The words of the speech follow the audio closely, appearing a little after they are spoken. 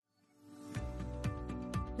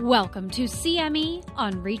Welcome to CME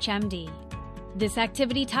on ReachMD. This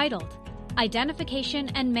activity titled Identification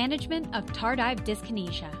and Management of Tardive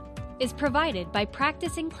Dyskinesia is provided by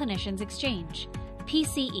Practicing Clinicians Exchange,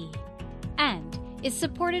 PCE, and is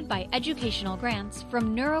supported by educational grants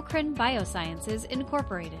from Neurocrine Biosciences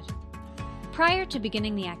Incorporated. Prior to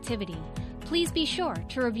beginning the activity, please be sure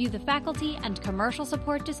to review the faculty and commercial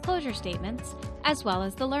support disclosure statements as well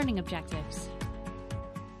as the learning objectives.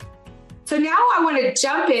 So now I want to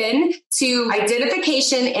jump in to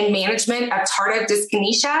Identification and Management of Tardive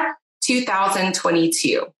Dyskinesia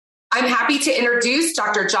 2022. I'm happy to introduce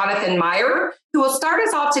Dr. Jonathan Meyer, who will start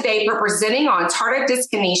us off today for presenting on tardive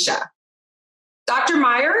dyskinesia. Dr.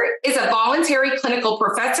 Meyer is a voluntary clinical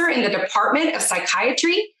professor in the Department of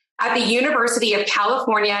Psychiatry at the University of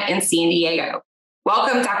California in San Diego.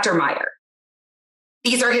 Welcome, Dr. Meyer.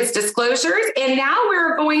 These are his disclosures, and now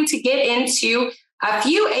we're going to get into a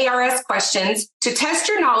few ARS questions to test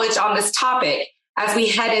your knowledge on this topic as we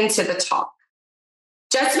head into the talk.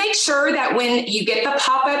 Just make sure that when you get the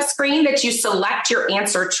pop-up screen that you select your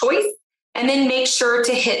answer choice, and then make sure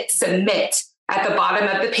to hit submit at the bottom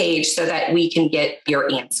of the page so that we can get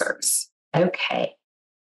your answers. Okay.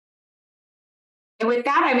 And with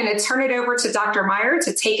that, I'm going to turn it over to Dr. Meyer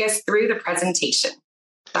to take us through the presentation.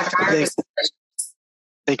 Dr. Meyer,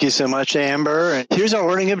 Thank you so much, Amber. And here's our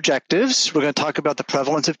learning objectives. We're going to talk about the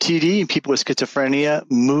prevalence of TD in people with schizophrenia,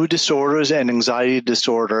 mood disorders, and anxiety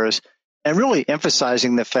disorders, and really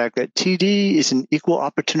emphasizing the fact that TD is an equal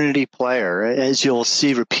opportunity player. As you'll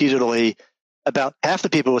see repeatedly, about half the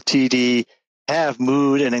people with TD have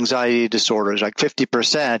mood and anxiety disorders, like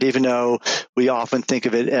 50%, even though we often think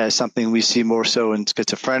of it as something we see more so in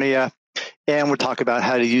schizophrenia. And we'll talk about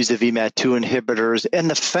how to use the VMAT2 inhibitors and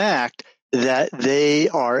the fact that they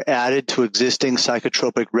are added to existing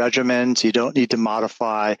psychotropic regimens. You don't need to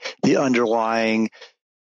modify the underlying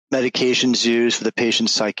medications used for the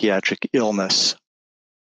patient's psychiatric illness.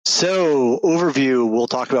 So, overview, we'll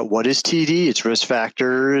talk about what is TD, its risk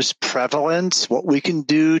factors, prevalence, what we can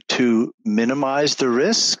do to minimize the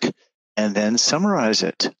risk, and then summarize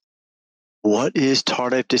it. What is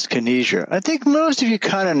tardive dyskinesia? I think most of you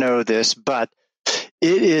kind of know this, but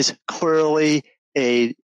it is clearly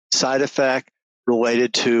a side effect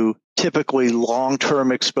related to typically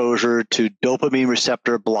long-term exposure to dopamine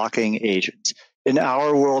receptor blocking agents. In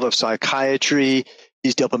our world of psychiatry,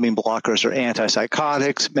 these dopamine blockers are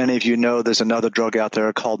antipsychotics. Many of you know there's another drug out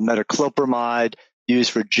there called metoclopramide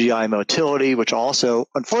used for GI motility, which also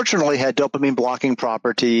unfortunately had dopamine blocking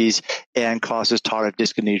properties and causes tardive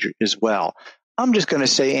dyskinesia as well. I'm just going to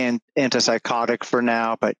say antipsychotic for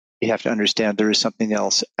now, but you have to understand there is something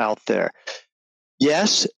else out there.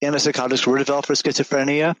 Yes, antipsychotics were developed for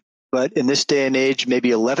schizophrenia, but in this day and age,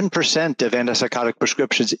 maybe 11% of antipsychotic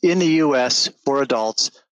prescriptions in the U.S. for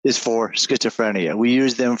adults is for schizophrenia. We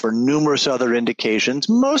use them for numerous other indications,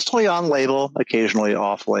 mostly on-label, occasionally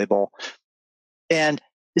off-label. And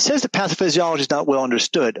it says the pathophysiology is not well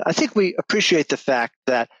understood. I think we appreciate the fact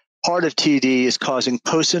that part of TD is causing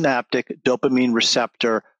postsynaptic dopamine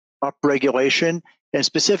receptor upregulation, and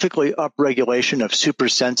specifically upregulation of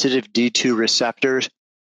supersensitive D2 receptors.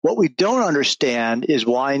 What we don't understand is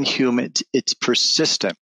why in humans it's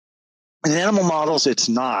persistent. In animal models, it's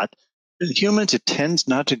not. In humans, it tends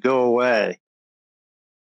not to go away.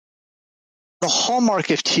 The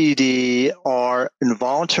hallmark of TD are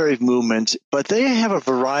involuntary movements, but they have a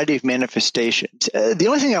variety of manifestations. The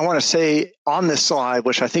only thing I want to say on this slide,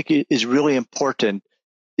 which I think is really important,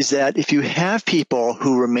 is that if you have people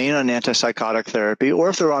who remain on antipsychotic therapy, or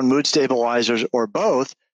if they're on mood stabilizers or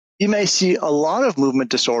both, you may see a lot of movement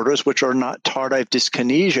disorders which are not tardive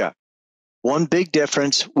dyskinesia. One big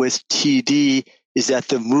difference with TD is that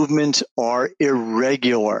the movements are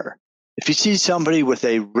irregular. If you see somebody with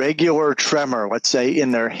a regular tremor, let's say in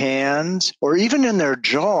their hands or even in their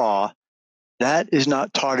jaw, that is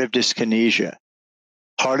not tardive dyskinesia.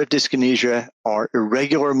 Tardive dyskinesia are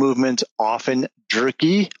irregular movements, often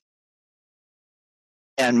jerky,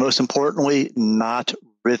 and most importantly, not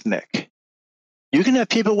rhythmic. You can have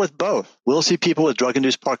people with both. We'll see people with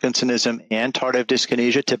drug-induced Parkinsonism and tardive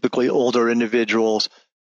dyskinesia, typically older individuals.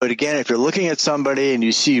 But again, if you're looking at somebody and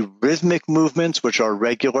you see rhythmic movements, which are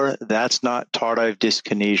regular, that's not tardive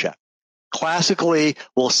dyskinesia. Classically,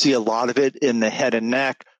 we'll see a lot of it in the head and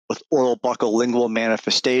neck with oral buccolingual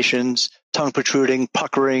manifestations, tongue protruding,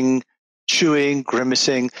 puckering, chewing,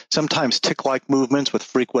 grimacing, sometimes tick-like movements with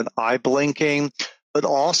frequent eye blinking. But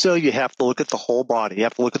also you have to look at the whole body. You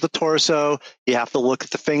have to look at the torso, you have to look at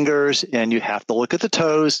the fingers, and you have to look at the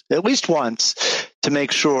toes at least once to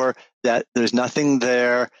make sure that there's nothing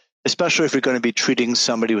there, especially if you're going to be treating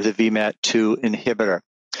somebody with a VMAT2 inhibitor.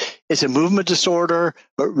 it's a movement disorder,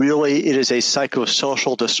 but really it is a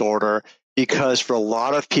psychosocial disorder because for a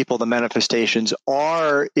lot of people, the manifestations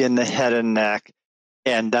are in the head and neck,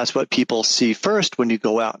 and that's what people see first when you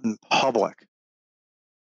go out in public.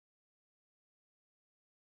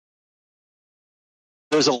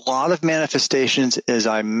 There's a lot of manifestations, as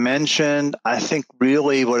I mentioned. I think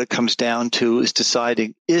really what it comes down to is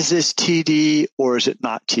deciding, is this TD or is it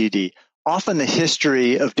not TD? Often the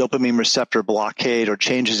history of dopamine receptor blockade or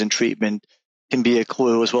changes in treatment can be a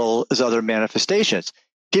clue, as well as other manifestations.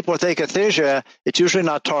 People with akathisia, it's usually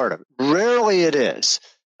not tardive. Rarely it is.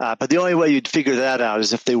 But the only way you'd figure that out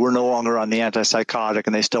is if they were no longer on the antipsychotic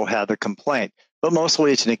and they still had the complaint. But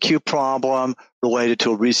mostly it's an acute problem related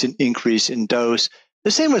to a recent increase in dose.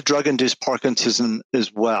 The same with drug-induced Parkinsonism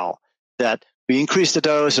as well, that we increase the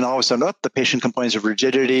dose and all of a sudden, the patient complains of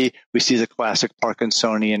rigidity. We see the classic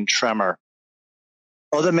Parkinsonian tremor.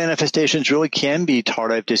 Other manifestations really can be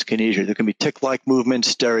tardive dyskinesia. There can be tic-like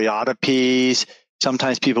movements, stereotypies.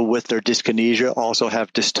 Sometimes people with their dyskinesia also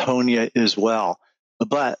have dystonia as well.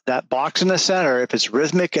 But that box in the center, if it's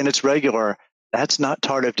rhythmic and it's regular, that's not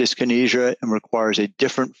tardive dyskinesia and requires a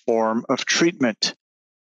different form of treatment.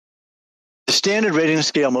 The standard rating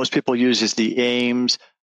scale most people use is the AIMS.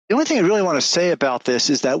 The only thing I really want to say about this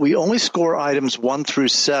is that we only score items 1 through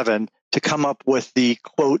 7 to come up with the,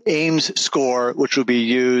 quote, AIMS score, which will be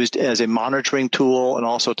used as a monitoring tool and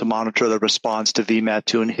also to monitor the response to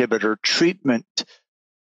VMAT2 inhibitor treatment.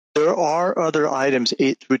 There are other items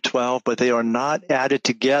 8 through 12, but they are not added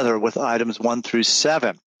together with items 1 through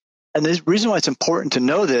 7. And the reason why it's important to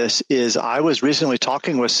know this is I was recently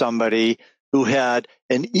talking with somebody who had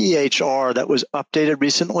an EHR that was updated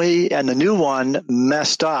recently, and the new one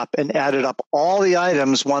messed up and added up all the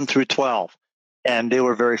items 1 through 12, and they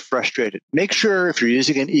were very frustrated. Make sure if you're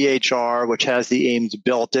using an EHR, which has the AIMS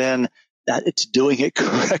built in, that it's doing it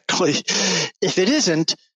correctly. If it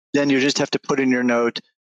isn't, then you just have to put in your note,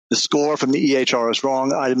 the score from the EHR is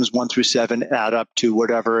wrong, items 1 through 7 add up to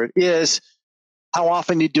whatever it is. How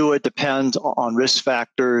often you do it depends on risk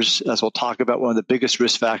factors. As we'll talk about, one of the biggest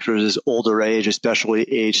risk factors is older age, especially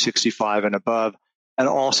age 65 and above, and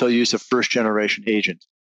also use of first-generation agents.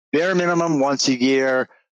 Bare minimum once a year,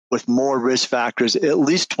 with more risk factors at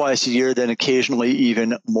least twice a year, then occasionally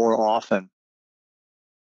even more often.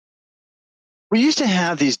 We used to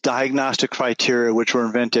have these diagnostic criteria which were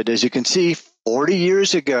invented, as you can see, 40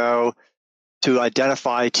 years ago, to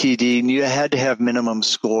identify TD, and you had to have minimum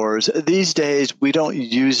scores. These days, we don't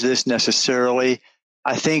use this necessarily.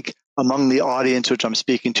 I think among the audience, which I'm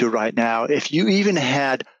speaking to right now, if you even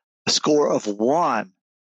had a score of 1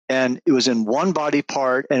 and it was in one body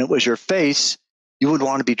part and it was your face, you would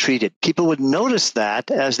want to be treated. People would notice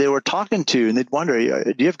that as they were talking to you, and they'd wonder,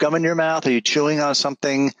 do you have gum in your mouth? Are you chewing on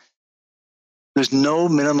something? There's no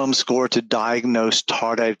minimum score to diagnose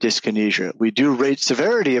tardive dyskinesia. We do rate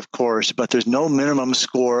severity, of course, but there's no minimum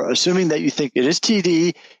score, assuming that you think it is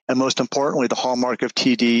TD, and most importantly, the hallmark of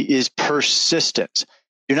TD is persistence.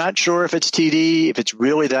 You're not sure if it's TD, if it's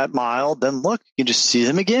really that mild, then look, you can just see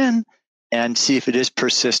them again and see if it is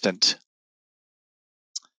persistent.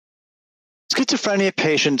 Schizophrenia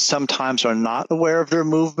patients sometimes are not aware of their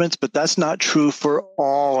movements, but that's not true for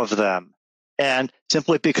all of them. And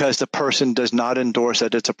simply because the person does not endorse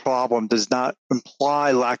that it's a problem does not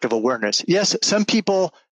imply lack of awareness. Yes, some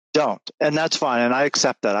people don't, and that's fine, and I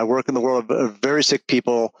accept that. I work in the world of very sick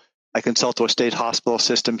people. I consult to a state hospital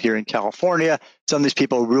system here in California. Some of these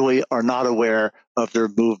people really are not aware of their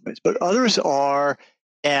movements, but others are,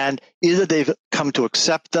 and either they've come to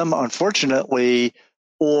accept them, unfortunately,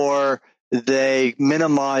 or they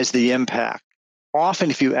minimize the impact.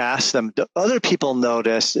 Often if you ask them, do other people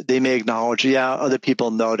notice? They may acknowledge, yeah, other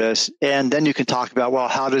people notice. And then you can talk about, well,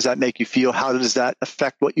 how does that make you feel? How does that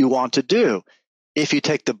affect what you want to do? If you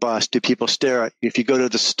take the bus, do people stare at you? If you go to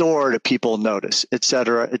the store, do people notice, et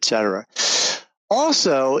cetera, et cetera.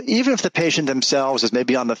 Also, even if the patient themselves is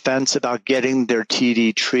maybe on the fence about getting their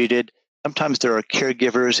TD treated, sometimes there are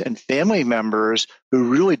caregivers and family members who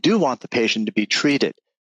really do want the patient to be treated.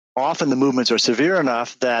 Often the movements are severe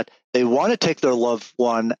enough that they want to take their loved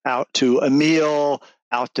one out to a meal,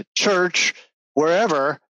 out to church,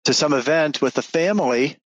 wherever, to some event with the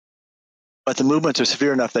family, but the movements are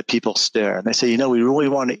severe enough that people stare. And they say, we really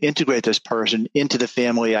want to integrate this person into the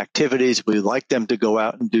family activities. We like them to go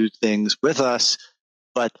out and do things with us,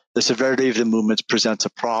 but the severity of the movements presents a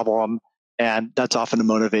problem, and that's often a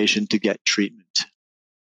motivation to get treatment.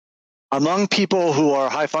 Among people who are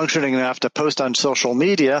high functioning enough to post on social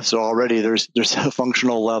media, so already there's a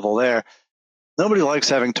functional level there, nobody likes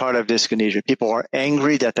having tardive dyskinesia. People are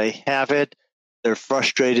angry that they have it. They're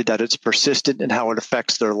frustrated that it's persistent and how it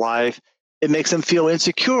affects their life. It makes them feel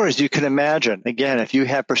insecure, as you can imagine. Again, if you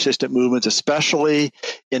have persistent movements, especially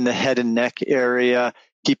in the head and neck area,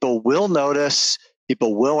 people will notice,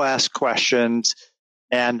 people will ask questions,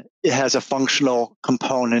 and it has a functional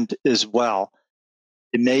component as well.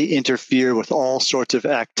 It may interfere with all sorts of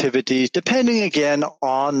activities, depending again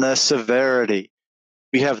on the severity.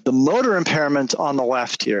 We have the motor impairment on the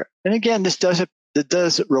left here. And again, this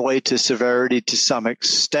does relate to severity to some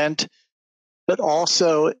extent, but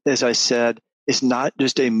also, as I said, it's not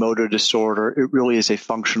just a motor disorder. It really is a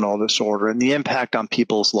functional disorder. And the impact on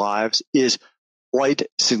people's lives is quite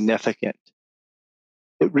significant.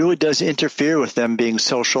 It really does interfere with them being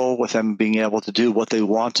social, with them being able to do what they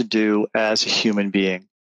want to do as a human being.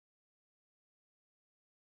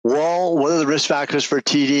 Well, what are the risk factors for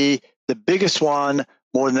TD? The biggest one,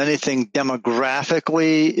 more than anything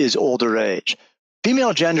demographically, is older age.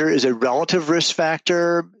 Female gender is a relative risk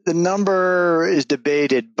factor. The number is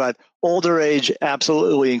debated, but older age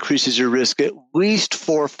absolutely increases your risk at least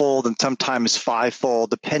fourfold and sometimes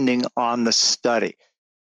fivefold, depending on the study.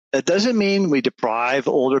 That doesn't mean we deprive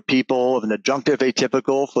older people of an adjunctive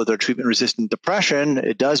atypical for their treatment-resistant depression.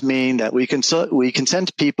 It does mean that we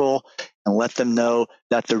consent people and let them know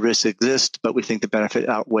that the risk exists, but we think the benefit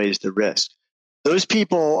outweighs the risk. Those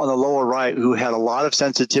people on the lower right who had a lot of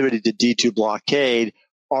sensitivity to D2 blockade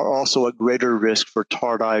are also at greater risk for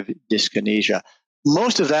tardive dyskinesia.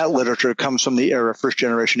 Most of that literature comes from the era of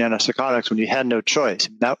first-generation antipsychotics when you had no choice.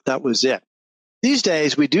 That was it. These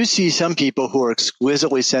days, we do see some people who are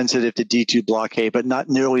exquisitely sensitive to D2 blockade, but not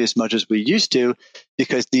nearly as much as we used to,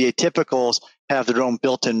 because the atypicals have their own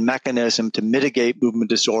built-in mechanism to mitigate movement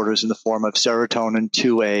disorders in the form of serotonin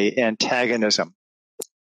 2A antagonism.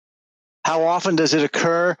 How often does it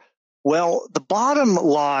occur? Well, the bottom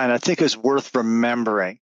line, I think, is worth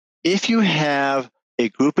remembering. If you have a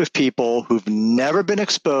group of people who've never been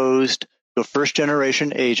exposed to a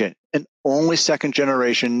first-generation agent and only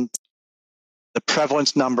second-generation, the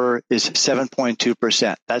prevalence number is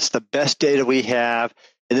 7.2%. That's the best data we have.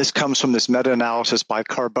 And this comes from this meta-analysis by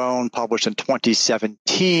Carbone published in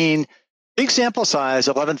 2017. Big sample size,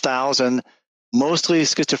 11,000, mostly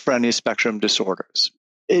schizophrenia spectrum disorders.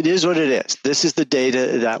 It is what it is. This is the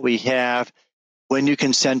data that we have. When you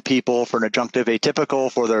can send people for an adjunctive atypical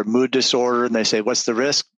for their mood disorder and they say, what's the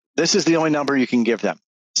risk? This is the only number you can give them.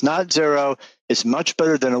 It's not zero. It's much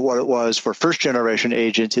better than what it was for first-generation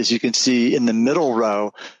agents, as you can see in the middle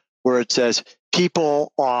row, where it says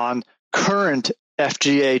people on current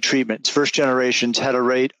FGA treatments, first generations, had a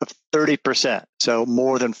rate of 30%, so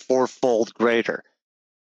more than fourfold greater.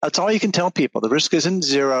 That's all you can tell people. The risk isn't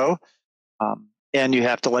zero, and you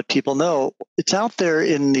have to let people know it's out there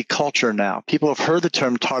in the culture now. People have heard the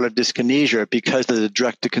term tardive dyskinesia because of the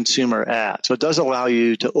direct-to-consumer ads, so it does allow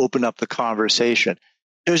you to open up the conversation.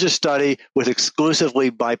 Here's a study with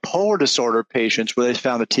exclusively bipolar disorder patients where they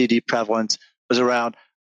found the TD prevalence was around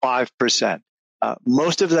 5%.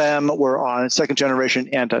 Most of them were on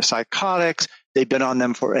second-generation antipsychotics. They've been on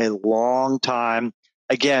them for a long time.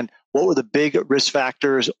 Again, what were the big risk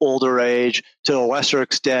factors? Older age, to a lesser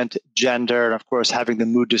extent, gender, and of course, having the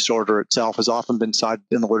mood disorder itself has often been cited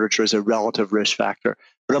in the literature as a relative risk factor.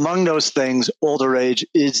 But among those things, older age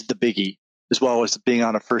is the biggie, as well as being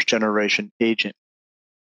on a first-generation agent.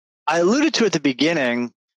 I alluded to at the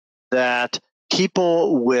beginning that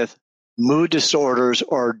people with mood disorders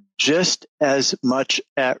are just as much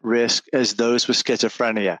at risk as those with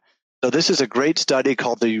schizophrenia. So this is a great study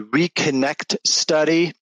called the Reconnect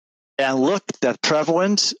study, and looked at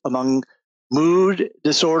prevalence among mood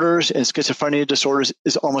disorders and schizophrenia disorders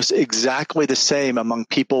is almost exactly the same among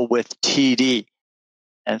people with TD.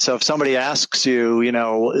 And so if somebody asks you,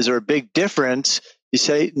 is there a big difference? You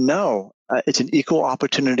say, no, it's an equal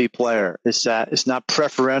opportunity player. It's not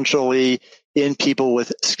preferentially in people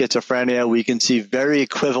with schizophrenia. We can see very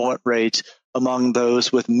equivalent rates among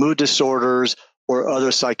those with mood disorders or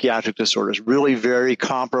other psychiatric disorders, really very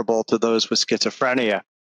comparable to those with schizophrenia.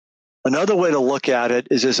 Another way to look at it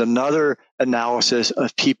is there's another analysis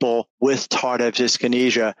of people with tardive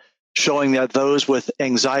dyskinesia showing that those with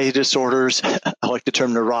anxiety disorders, I like the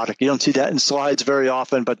term neurotic. You don't see that in slides very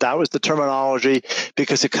often, but that was the terminology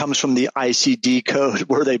because it comes from the ICD code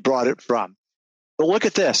where they brought it from. But look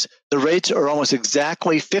at this. The rates are almost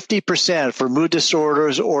exactly 50% for mood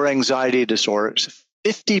disorders or anxiety disorders.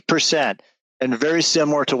 50%, and very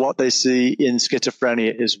similar to what they see in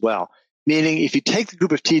schizophrenia as well. Meaning if you take the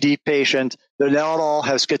group of TD patients, they not all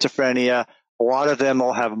have schizophrenia. A lot of them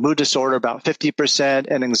will have mood disorder, about 50%,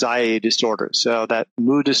 and anxiety disorder. So that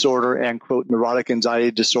mood disorder and, quote, neurotic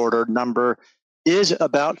anxiety disorder number is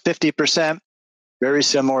about 50%. very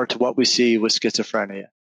similar to what we see with schizophrenia.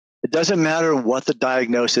 It doesn't matter what the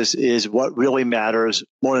diagnosis is. What really matters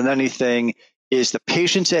more than anything is the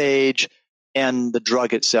patient's age and the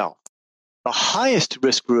drug itself. The highest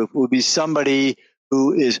risk group would be somebody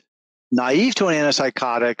who is naive to an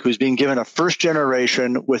antipsychotic, who's being given a first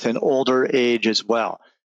generation with an older age as well.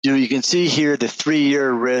 You can see here the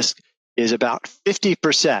 3-year risk is about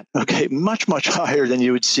 50%, okay, much, much higher than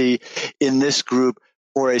you would see in this group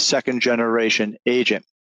for a second generation agent.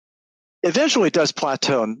 Eventually it does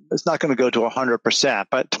plateau, and it's not going to go to 100%,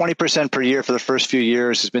 but 20% per year for the first few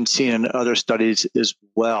years has been seen in other studies as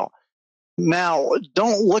well. Now,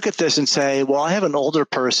 don't look at this and say, well, I have an older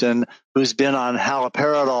person who's been on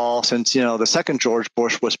haloperidol since, the second George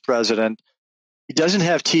Bush was president. He doesn't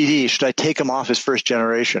have TD. Should I take him off his first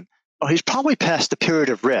generation? Oh, he's probably past the period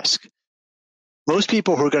of risk. Most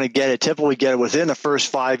people who are going to get it typically get it within the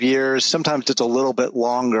first 5 years. Sometimes it's a little bit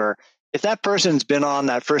longer. If that person's been on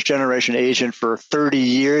that first generation agent for 30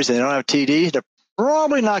 years and they don't have TD, they're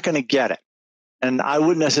probably not going to get it. And I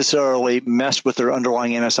wouldn't necessarily mess with their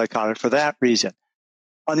underlying antipsychotic for that reason.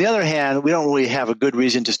 On the other hand, we don't really have a good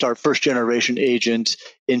reason to start first generation agents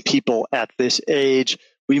in people at this age.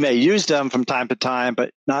 We may use them from time to time,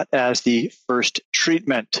 but not as the first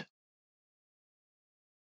treatment.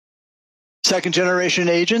 Second generation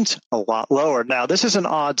agents, a lot lower. Now, this is an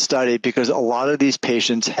odd study because a lot of these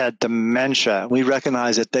patients had dementia. We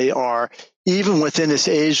recognize that they are, even within this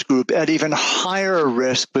age group, at even higher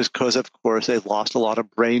risk because, of course, they've lost a lot of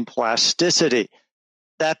brain plasticity.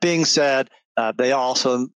 That being said, they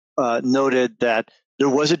also noted that there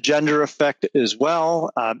was a gender effect as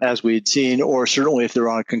well, as we'd seen, or certainly if they're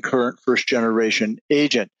on a concurrent first generation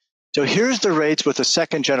agent. So here's the rates with a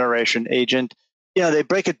second generation agent. They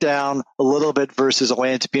break it down a little bit versus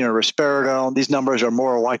olanzapine or risperidone. These numbers are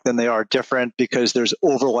more alike than they are different because there's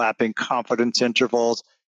overlapping confidence intervals.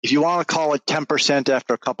 If you want to call it 10%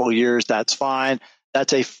 after a couple of years, that's fine.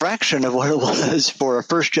 That's a fraction of what it was for a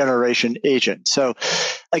first generation agent. So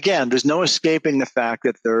again, there's no escaping the fact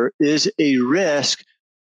that there is a risk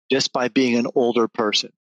just by being an older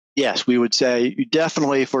person. Yes, we would say you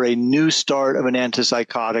definitely, for a new start of an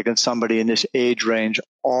antipsychotic and somebody in this age range,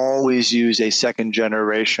 always use a second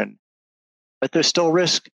generation. But there's still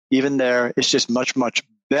risk even there. It's just much, much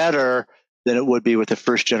better than it would be with a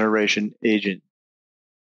first generation agent.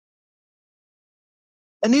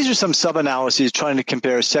 And these are some sub-analyses trying to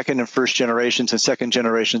compare second and first generations and second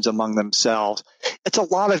generations among themselves. It's a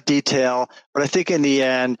lot of detail, but I think in the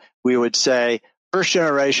end, we would say first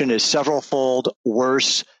generation is several-fold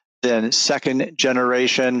worse than second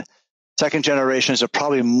generation. Second generations are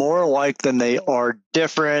probably more alike than they are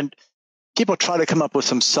different. People try to come up with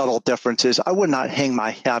some subtle differences. I would not hang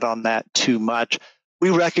my hat on that too much.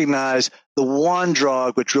 We recognize the one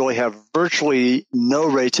drug which really have virtually no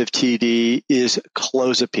rates of TD is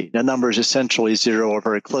clozapine. The number is essentially zero or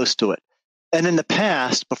very close to it. And in the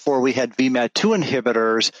past, before we had VMAT2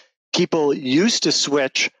 inhibitors, people used to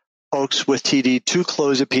switch folks with TD to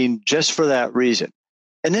clozapine just for that reason.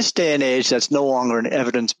 In this day and age, that's no longer an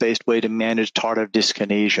evidence-based way to manage tardive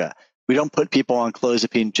dyskinesia. We don't put people on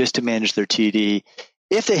clozapine just to manage their TD.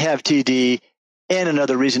 If they have TD and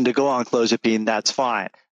another reason to go on clozapine, that's fine.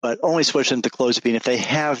 But only switch them to clozapine if they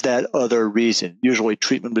have that other reason, usually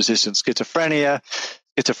treatment-resistant schizophrenia,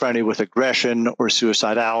 schizophrenia with aggression or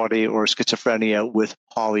suicidality, or schizophrenia with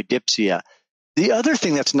polydipsia. The other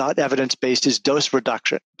thing that's not evidence-based is dose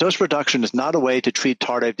reduction. Dose reduction is not a way to treat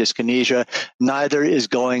tardive dyskinesia. Neither is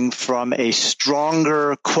going from a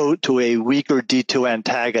stronger, quote, to a weaker D2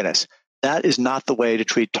 antagonist. That is not the way to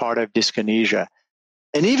treat tardive dyskinesia.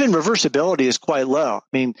 And even reversibility is quite low.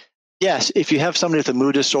 I mean, yes, if you have somebody with a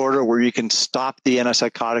mood disorder where you can stop the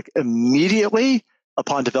antipsychotic immediately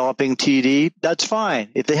upon developing TD, that's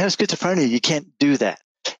fine. If they have schizophrenia, you can't do that.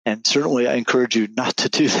 And certainly I encourage you not to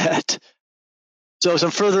do that. So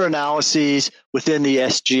some further analyses within the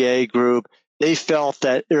SGA group, they felt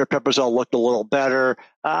that aripiprazole looked a little better.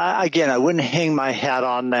 Again, I wouldn't hang my hat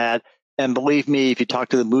on that. And believe me, if you talk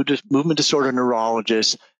to the movement disorder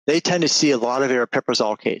neurologists, they tend to see a lot of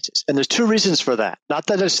aripiprazole cases. And there's two reasons for that. Not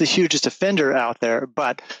that it's the hugest offender out there,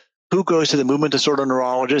 but who goes to the movement disorder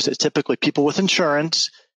neurologist? It's typically people with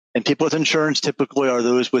insurance. And people with insurance typically are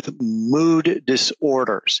those with mood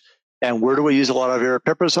disorders. And where do we use a lot of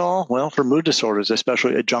aripiprazole? Well, for mood disorders,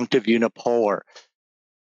 especially adjunctive unipolar.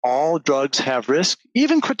 All drugs have risk,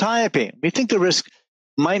 even quetiapine. We think the risk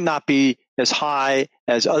might not be as high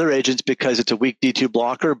as other agents because it's a weak D2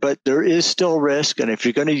 blocker, but there is still risk. And if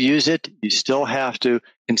you're going to use it, you still have to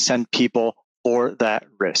consent people for that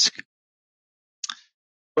risk.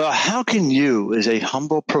 Well, how can you, as a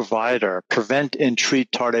humble provider, prevent and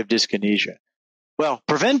treat tardive dyskinesia? Well,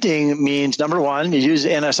 preventing means, number one, you use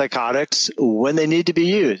antipsychotics when they need to be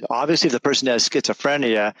used. Obviously, if the person has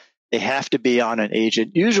schizophrenia, they have to be on an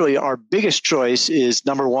agent. Usually, our biggest choice is,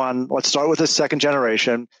 number one, let's start with the second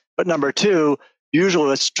generation. But number two, usually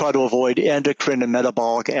let's try to avoid endocrine and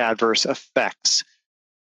metabolic adverse effects.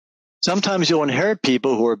 Sometimes you'll inherit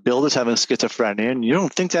people who are billed as having schizophrenia, and you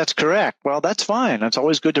don't think that's correct. Well, that's fine. It's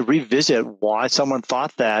always good to revisit why someone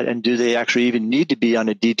thought that, and do they actually even need to be on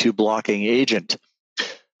a D2 blocking agent?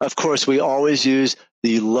 Of course, we always use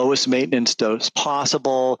the lowest maintenance dose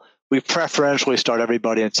possible. We preferentially start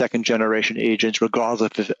everybody on second generation agents,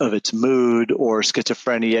 regardless of its mood or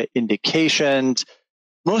schizophrenia indications.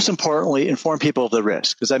 Most importantly, inform people of the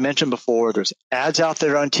risk. As I mentioned before, there's ads out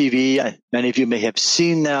there on TV. Many of you may have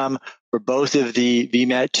seen them for both of the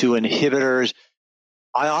VMAT2 inhibitors.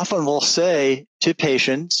 I often will say to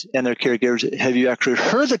patients and their caregivers, have you actually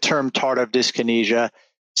heard the term tardive dyskinesia?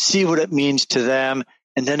 See what it means to them,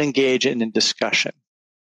 and then engage in a discussion.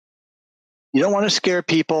 You don't want to scare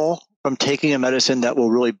people from taking a medicine that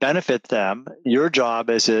will really benefit them. Your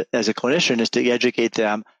job as a clinician is to educate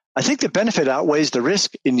them. I think the benefit outweighs the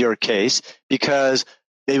risk in your case, because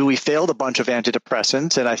maybe we failed a bunch of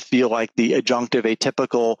antidepressants, and I feel like the adjunctive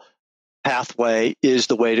atypical pathway is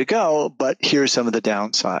the way to go, but here's some of the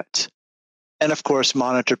downsides. And of course,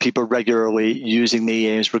 monitor people regularly using the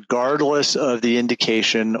aims, regardless of the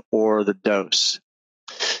indication or the dose.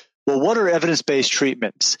 Well, what are evidence-based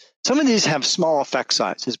treatments? Some of these have small effect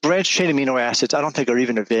sizes. Branched-chain amino acids, I don't think are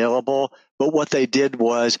even available, but what they did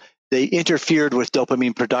was they interfered with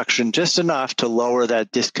dopamine production just enough to lower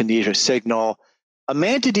that dyskinesia signal.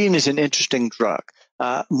 Amantadine is an interesting drug.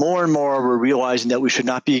 More and more, we're realizing that we should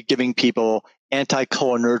not be giving people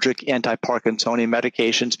anticholinergic, anti-Parkinsonian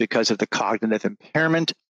medications because of the cognitive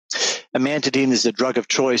impairment. Amantadine is a drug of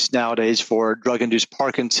choice nowadays for drug-induced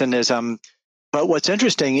Parkinsonism. But what's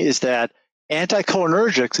interesting is that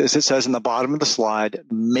anticholinergics, as it says in the bottom of the slide,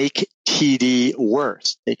 make TD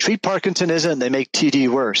worse. They treat Parkinsonism, they make TD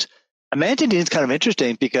worse. Amantadine is kind of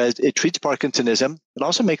interesting because it treats Parkinsonism. It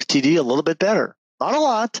also makes TD a little bit better. Not a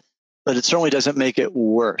lot, but it certainly doesn't make it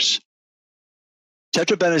worse.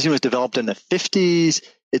 Tetrabenazine was developed in the 50s.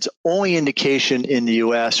 Its only indication in the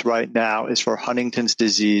U.S. right now is for Huntington's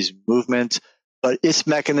disease movement, but its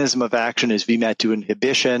mechanism of action is VMAT2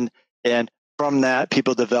 inhibition. And from that,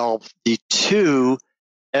 people developed the two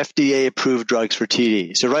FDA-approved drugs for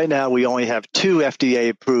TD. So right now, we only have two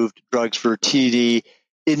FDA-approved drugs for TD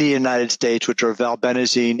in the United States, which are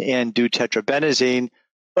valbenazine and deutetrabenazine.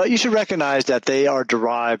 But you should recognize that they are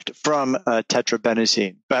derived from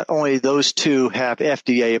tetrabenazine. But only those two have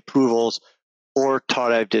FDA approvals for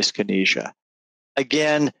tardive dyskinesia.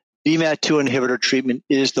 Again, VMAT2 inhibitor treatment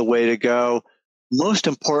is the way to go. Most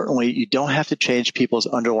importantly, you don't have to change people's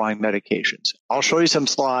underlying medications. I'll show you some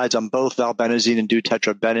slides on both valbenazine and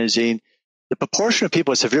deutetrabenazine. The proportion of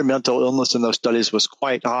people with severe mental illness in those studies was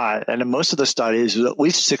quite high, and in most of the studies, at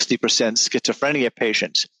least 60% schizophrenia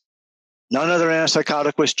patients. None other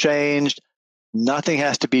antipsychotic was changed. Nothing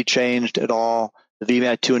has to be changed at all. The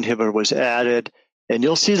VMAT2 inhibitor was added, and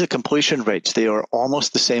you'll see the completion rates. They are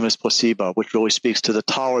almost the same as placebo, which really speaks to the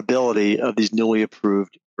tolerability of these newly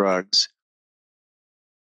approved drugs.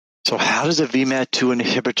 So how does a VMAT2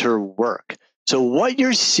 inhibitor work? So what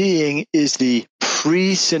you're seeing is the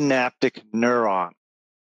presynaptic neuron.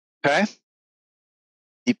 Okay?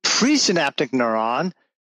 The presynaptic neuron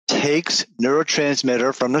takes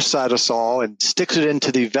neurotransmitter from the cytosol and sticks it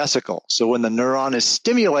into the vesicle. So when the neuron is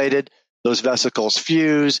stimulated, those vesicles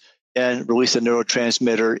fuse and release the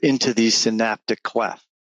neurotransmitter into the synaptic cleft.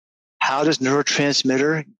 How does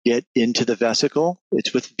neurotransmitter get into the vesicle?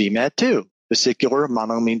 It's with VMAT2, vesicular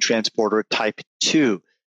monoamine transporter type 2.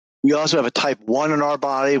 We also have a type 1 in our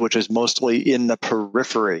body, which is mostly in the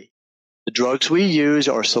periphery. The drugs we use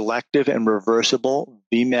are selective and reversible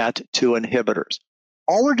VMAT2 inhibitors.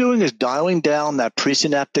 All we're doing is dialing down that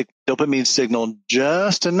presynaptic dopamine signal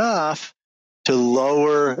just enough to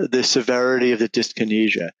lower the severity of the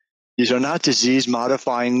dyskinesia. These are not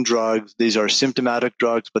disease-modifying drugs. These are symptomatic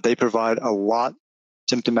drugs, but they provide a lot of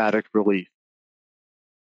symptomatic relief.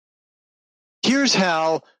 Here's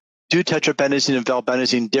how deutetrabenazine and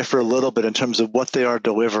valbenazine differ a little bit in terms of what they are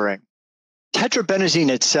delivering. Tetrabenazine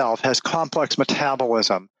itself has complex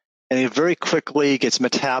metabolism, and it very quickly gets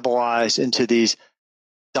metabolized into these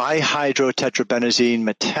dihydrotetrabenazine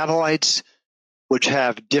metabolites, which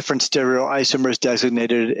have different stereoisomers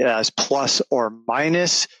designated as plus or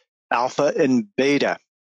minus, alpha and beta.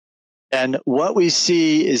 And what we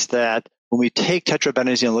see is that when we take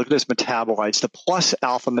tetrabenazine and look at its metabolites, the plus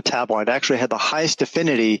alpha metabolite actually had the highest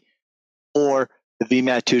affinity for the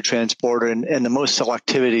VMAT2 transporter and the most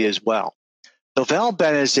selectivity as well. So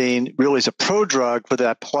valbenazine really is a prodrug for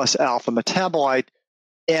that plus alpha metabolite,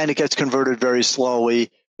 and it gets converted very slowly,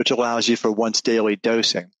 which allows you for once daily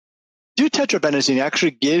dosing. Tetrabenazine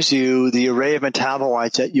actually gives you the array of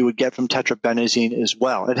metabolites that you would get from tetrabenazine as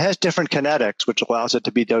well. It has different kinetics, which allows it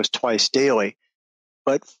to be dosed twice daily.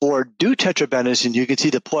 But for tetrabenazine, you can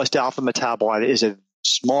see the plus alpha metabolite is a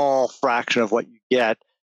small fraction of what you get.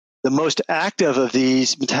 The most active of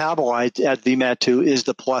these metabolites at VMAT2 is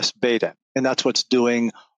the plus beta, and that's what's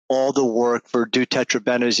doing all the work for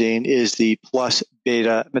tetrabenazine is the plus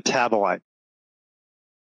beta metabolite.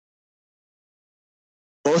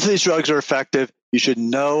 Both of these drugs are effective. You should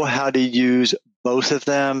know how to use both of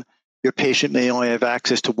them. Your patient may only have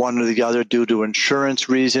access to one or the other due to insurance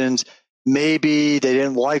reasons. Maybe they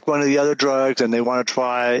didn't like one of the other drugs and they want to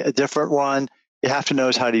try a different one. You have to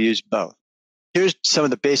know how to use both. Here's some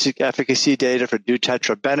of the basic efficacy data for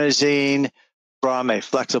tetrabenazine from a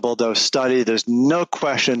flexible dose study. There's no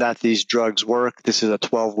question that these drugs work. This is a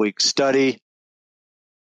 12-week study.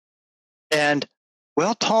 And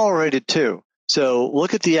well tolerated too. So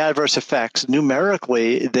look at the adverse effects.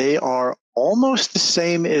 Numerically, they are almost the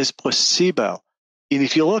same as placebo. And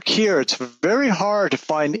if you look here, it's very hard to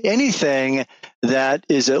find anything that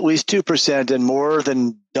is at least 2% and more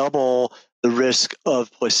than double the risk of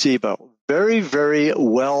placebo. Very, very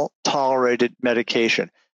well-tolerated medication.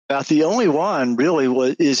 About the only one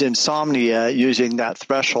really is insomnia using that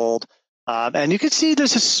threshold. And you can see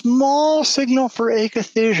there's a small signal for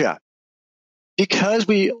akathisia. Because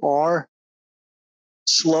we are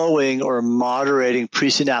slowing or moderating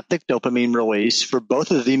presynaptic dopamine release for both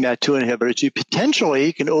of the VMAT2 inhibitors, you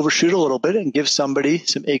potentially can overshoot a little bit and give somebody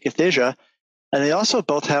some akathisia. And they also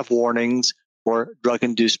both have warnings for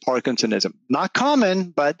drug-induced Parkinsonism. Not common,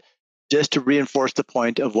 but just to reinforce the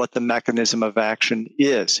point of what the mechanism of action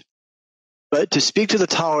is. But to speak to the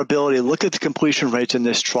tolerability, look at the completion rates in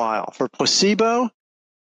this trial. For placebo,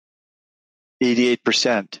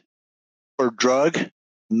 88%. For drug,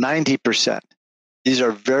 90%. These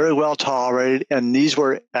are very well tolerated, and these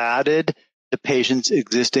were added to patients'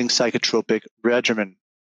 existing psychotropic regimen.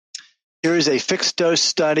 Here is a fixed dose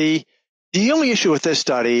study. The only issue with this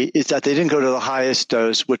study is that they didn't go to the highest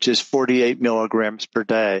dose, which is 48 milligrams per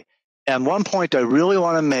day. And one point I really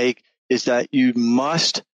want to make is that you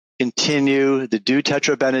must continue the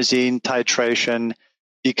tetrabenazine titration,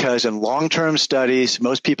 because in long-term studies,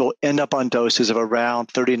 most people end up on doses of around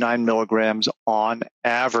 39 milligrams on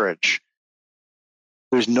average.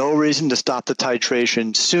 There's no reason to stop the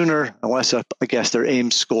titration sooner unless, I guess, their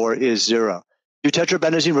AIM score is 0.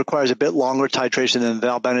 Tetrabenazine requires a bit longer titration than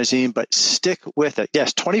valbenazine, but stick with it.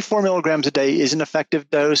 Yes, 24 milligrams a day is an effective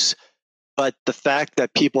dose, but the fact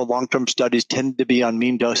that people in long-term studies tend to be on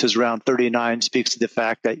mean doses around 39 speaks to the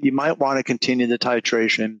fact that you might want to continue the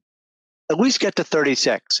titration, at least get to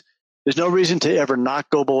 36. There's no reason to ever not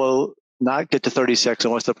get to 36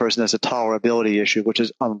 unless the person has a tolerability issue, which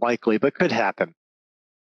is unlikely, but could happen.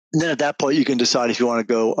 And then at that point, you can decide if you want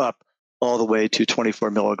to go up all the way to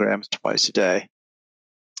 24 milligrams twice a day.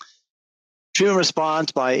 Treatment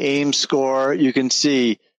response by AIM score, you can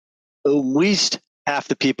see at least half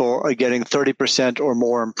the people are getting 30% or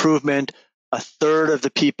more improvement. A third of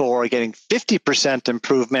the people are getting 50%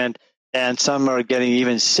 improvement, and some are getting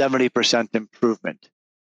even 70% improvement.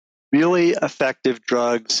 Really effective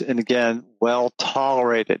drugs, and again, well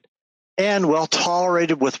tolerated. And well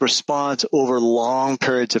tolerated with response over long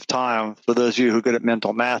periods of time. For those of you who are good at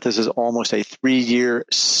mental math, this is almost a 3-year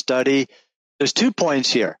study. There's 2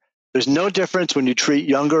 points here. There's no difference when you treat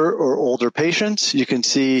younger or older patients. You can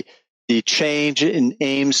see the change in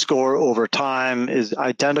AIM score over time is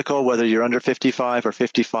identical, whether you're under 55 or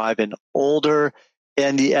 55 and older,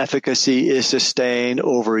 and the efficacy is sustained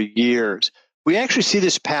over years. We actually see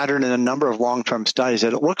this pattern in a number of long-term studies,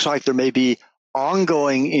 that it looks like there may be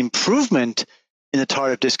ongoing improvement in the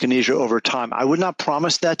tardive dyskinesia over time. I would not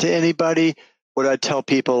promise that to anybody. What I'd tell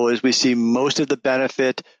people is we see most of the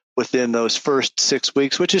benefit within those first 6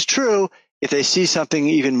 weeks, which is true. If they see something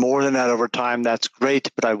even more than that over time, that's great,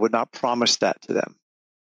 but I would not promise that to them.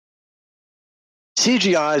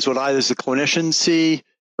 CGI is what I, as a clinician, see.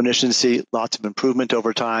 Clinicians see lots of improvement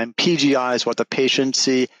over time. PGI is what the patients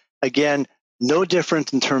see. Again, no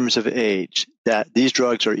difference in terms of age, that these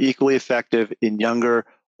drugs are equally effective in younger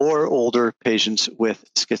or older patients with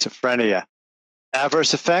schizophrenia.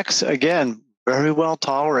 Adverse effects, again, very well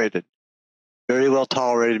tolerated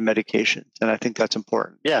medications, and I think that's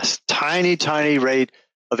important. Yes, tiny rate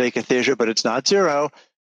of akathisia, but it's not 0.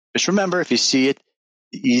 Just remember, if you see it,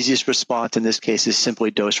 the easiest response in this case is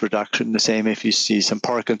simply dose reduction, the same if you see some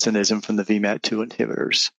Parkinsonism from the VMAT2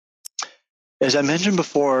 inhibitors. As I mentioned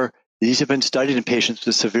before, these have been studied in patients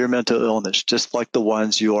with severe mental illness, just like the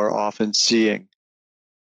ones you are often seeing.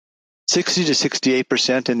 60 to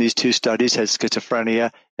 68% in these two studies had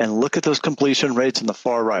schizophrenia, and look at those completion rates on the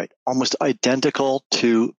far right, almost identical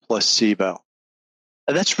to placebo.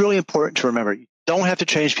 And that's really important to remember. You don't have to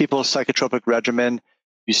change people's psychotropic regimen.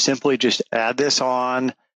 You simply just add this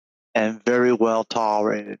on, and very well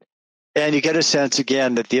tolerated. And you get a sense,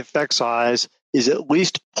 again, that the effect size is at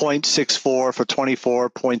least 0.64 for 24,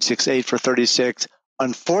 0.68 for 36.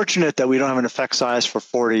 Unfortunate that we don't have an effect size for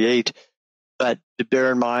 48, but to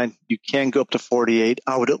bear in mind, you can go up to 48.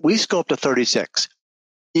 I would at least go up to 36.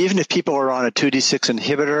 Even if people are on a 2D6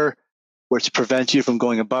 inhibitor, which prevents you from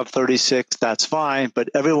going above 36, that's fine, but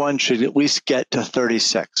everyone should at least get to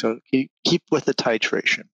 36. So keep with the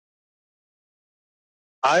titration.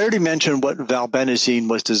 I already mentioned what valbenazine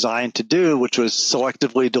was designed to do, which was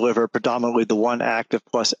selectively deliver predominantly the one active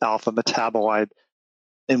plus alpha metabolite,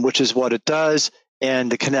 and which is what it does.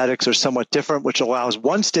 And the kinetics are somewhat different, which allows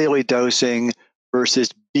once daily dosing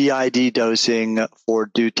versus BID dosing for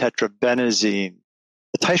deutetrabenazine.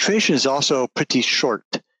 The titration is also pretty short.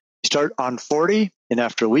 You start on 40, and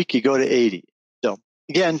after a week, you go to 80. So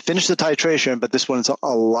again, finish the titration, but this one's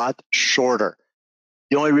a lot shorter.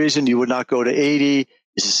 The only reason you would not go to 80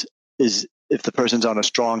 is if the person's on a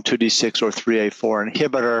strong 2D6 or 3A4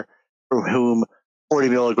 inhibitor, for whom 40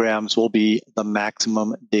 milligrams will be the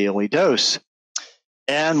maximum daily dose.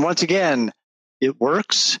 And once again, it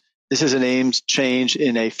works. This is an Ames change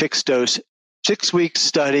in a fixed dose 6-week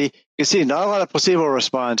study. You can see not a lot of placebo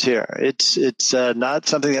response here. It's not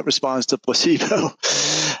something that responds to placebo.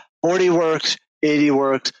 40 works, 80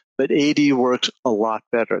 works, but 80 works a lot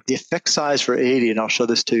better. The effect size for 80, and I'll show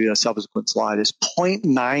this to you in a subsequent slide, is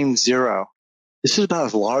 0.90. This is about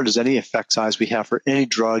as large as any effect size we have for any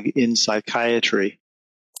drug in psychiatry.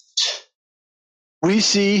 We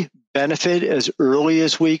see benefit as early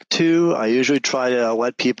as week 2. I usually try to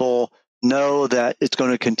let people know that it's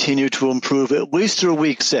going to continue to improve at least through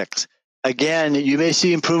week 6. Again, you may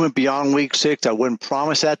see improvement beyond week 6. I wouldn't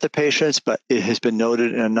promise that to patients, but it has been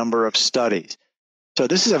noted in a number of studies. So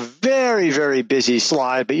this is a very, very busy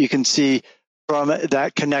slide, but you can see from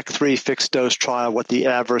that Connect 3 fixed dose trial what the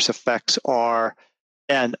adverse effects are,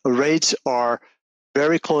 and rates are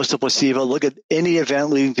very close to placebo. Look at any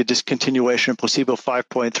event leading to discontinuation, placebo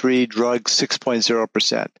 5.3, drug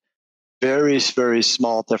 6.0%. Very, very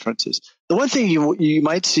small differences. The one thing you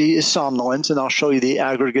might see is somnolence, and I'll show you the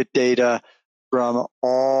aggregate data from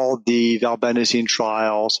all the valbenazine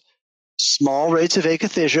trials. Small rates of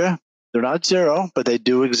akathisia. They're not zero, but they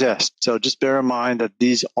do exist. So just bear in mind that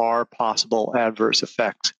these are possible adverse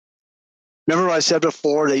effects. Remember what I said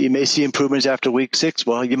before that you may see improvements after week 6?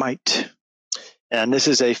 Well, you might. And this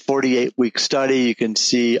is a 48-week study. You can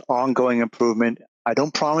see ongoing improvement. I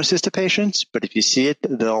don't promise this to patients, but if you see it,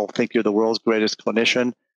 they'll think you're the world's greatest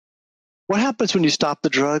clinician. What happens when you stop the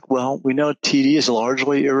drug? Well, we know TD is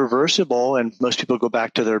largely irreversible, and most people go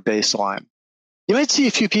back to their baseline. You might see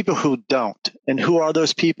a few people who don't. And who are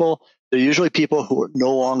those people? They're usually people who are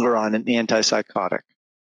no longer on an antipsychotic.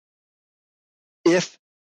 If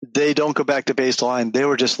they don't go back to baseline, they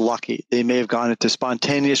were just lucky. They may have gone into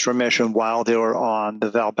spontaneous remission while they were on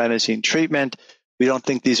the valbenazine treatment. We don't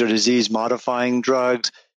think these are disease-modifying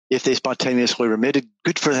drugs. If they spontaneously remitted,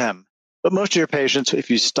 good for them. But most of your patients,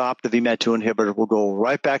 if you stop the VMAT2 inhibitor, will go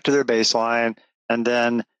right back to their baseline, and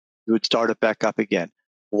then you would start it back up again.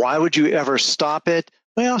 Why would you ever stop it?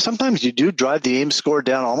 Well, sometimes you do drive the Ames score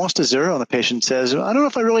down almost to 0, and the patient says, I don't know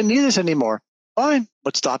if I really need this anymore. Fine,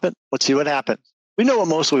 let's stop it. Let's see what happens. We know what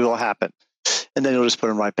mostly will happen, and then you'll just put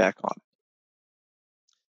them right back on.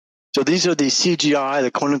 So these are the CGI,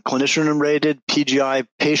 the clinician-rated, PGI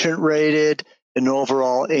patient-rated, and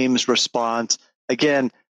overall Ames response.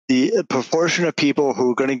 Again, the proportion of people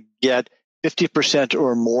who are going to get 50%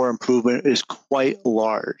 or more improvement is quite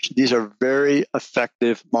large. These are very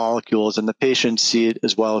effective molecules, and the patients see it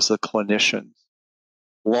as well as the clinicians.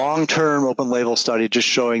 Long-term open-label study just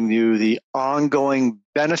showing you the ongoing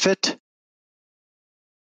benefit.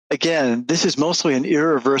 Again, this is mostly an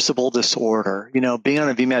irreversible disorder. Being on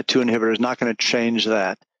a VMAT2 inhibitor is not going to change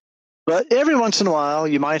that. But every once in a while,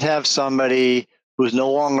 you might have somebody who's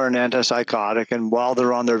no longer an antipsychotic, and while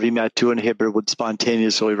they're on their VMAT2 inhibitor would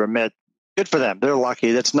spontaneously remit. Good for them. They're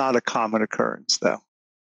lucky. That's not a common occurrence, though.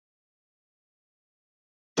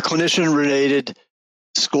 The clinician-related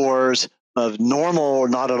scores of normal or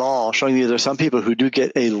not at all, showing you there's some people who do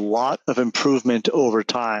get a lot of improvement over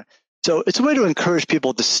time. So it's a way to encourage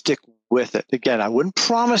people to stick with it. Again, I wouldn't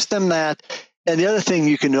promise them that. And the other thing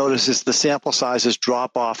you can notice is the sample sizes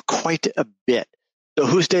drop off quite a bit. So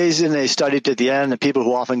who stays in a study to the end? The people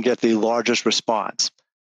who often get the largest response.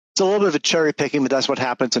 It's a little bit of a cherry picking, but that's what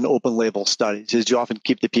happens in open label studies, is you often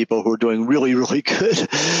keep the people who are doing really, really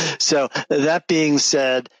good. So that being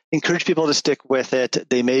said, encourage people to stick with it.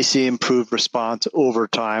 They may see improved response over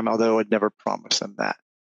time, although I'd never promise them that.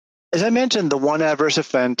 As I mentioned, the one adverse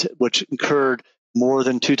event which occurred more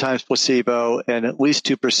than 2 times placebo and at least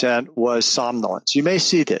 2% was somnolence. You may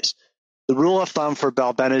see this. The rule of thumb for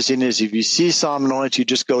valbenazine is if you see somnolence, you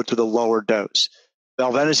just go to the lower dose.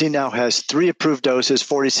 Valbenazine now has 3 approved doses,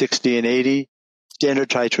 40, 60, and 80. Standard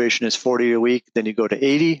titration is 40 a week. Then you go to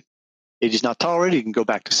 80. 80 is not tolerated. You can go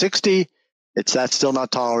back to 60. That's still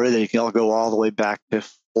not tolerated. Then you can go all the way back to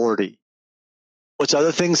 40. What's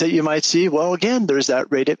other things that you might see? Well, again, there's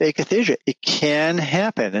that rate of akathisia. It can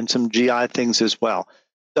happen, and some GI things as well.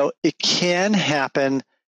 So it can happen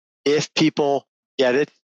if people get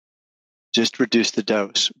it. Just reduce the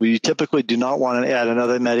dose. We typically do not want to add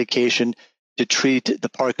another medication to treat the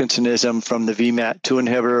Parkinsonism from the VMAT2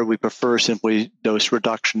 inhibitor. We prefer simply dose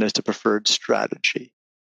reduction as the preferred strategy.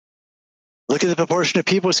 Look at the proportion of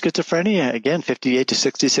people with schizophrenia. Again, 58 to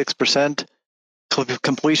 66%.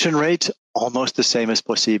 Completion rates, almost the same as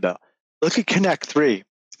placebo. Look at Connect 3.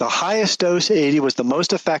 The highest dose, 80, was the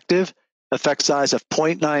most effective, effect size of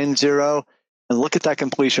 0.90. And look at that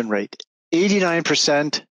completion rate,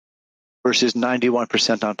 89% versus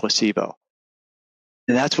 91% on placebo.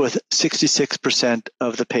 And that's with 66%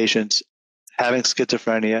 of the patients having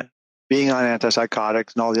schizophrenia, being on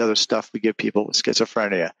antipsychotics, and all the other stuff we give people with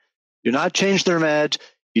schizophrenia. Do not change their meds.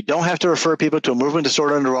 You don't have to refer people to a movement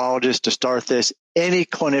disorder neurologist to start this. Any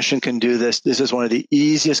clinician can do this. This is one of the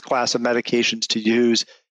easiest class of medications to use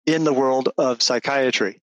in the world of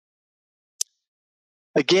psychiatry.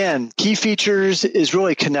 Again, key features is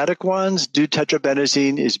really kinetic ones.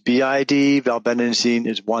 Deutetrabenazine is BID. Valbenazine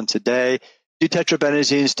is once a day.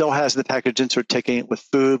 Deutetrabenazine still has the package insert taking it with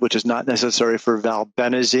food, which is not necessary for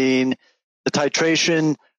valbenazine. The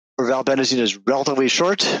titration for valbenazine is relatively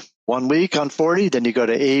short, 1 week on 40, then you go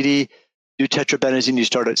to 80. Deutetrabenazine, you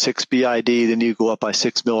start at 6 BID, then you go up by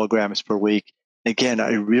 6 milligrams per week. Again,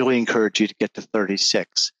 I really encourage you to get to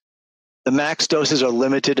 36. The max doses are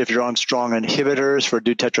limited if you're on strong inhibitors. For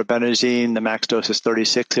deutetrabenazine, the max dose is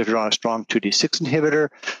 36 if you're on a strong 2D6 inhibitor.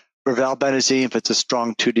 For valbenazine, if it's a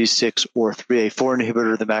strong 2D6 or 3A4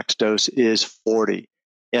 inhibitor, the max dose is 40.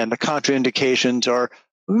 And the contraindications are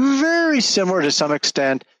very similar to some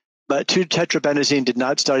extent, but deutetrabenazine did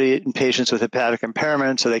not study it in patients with hepatic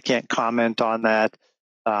impairment, so they can't comment on that.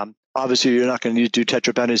 Obviously, you're not going to use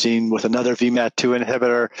deutetrabenazine with another VMAT2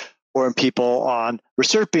 inhibitor or in people on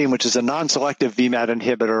reserpine, which is a non-selective VMAT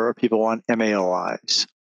inhibitor, or people on MAOIs.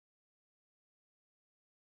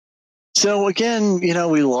 So again,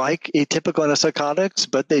 we like atypical antipsychotics,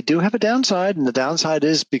 but they do have a downside, and the downside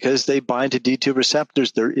is because they bind to D2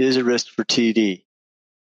 receptors, there is a risk for TD.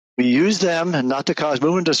 We use them not to cause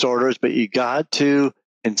movement disorders, but you got to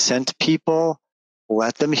consent people,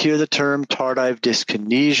 let them hear the term tardive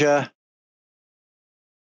dyskinesia,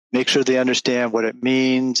 make sure they understand what it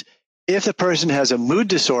means. If the person has a mood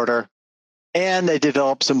disorder and they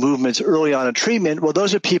develop some movements early on in treatment, well,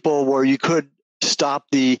 those are people where you could stop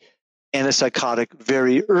the antipsychotic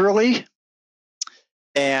very early,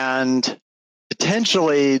 and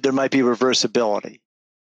potentially there might be reversibility.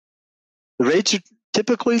 The rates are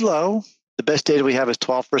typically low. The best data we have is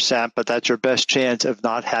 12%, but that's your best chance of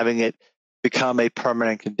not having it become a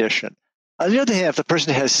permanent condition. On the other hand, if the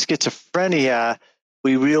person has schizophrenia,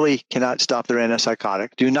 we really cannot stop their antipsychotic.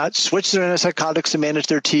 Do not switch their antipsychotics to manage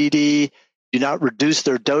their TD. Do not reduce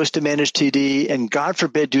their dose to manage TD. And God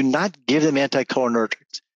forbid, do not give them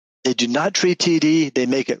anticholinergics. They do not treat TD. They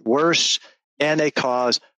make it worse, and they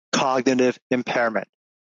cause cognitive impairment.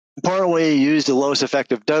 Importantly, use the lowest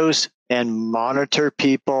effective dose and monitor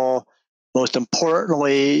people. Most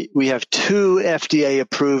importantly, we have 2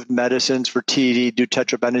 FDA-approved medicines for TD,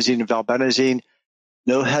 deutetrabenazine and valbenazine.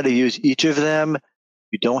 Know how to use each of them.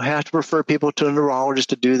 You don't have to refer people to a neurologist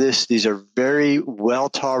to do this. These are very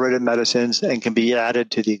well-tolerated medicines and can be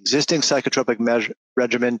added to the existing psychotropic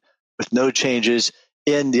regimen with no changes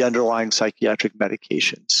in the underlying psychiatric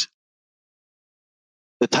medications.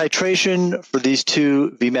 The titration for these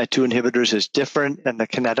 2 VMAT2 inhibitors is different, and the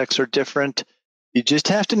kinetics are different. You just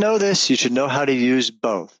have to know this. You should know how to use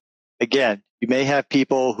both. Again, you may have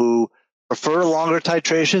people who prefer longer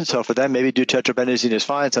titration, so for them, maybe deutetrabenazine is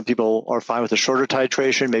fine. Some people are fine with a shorter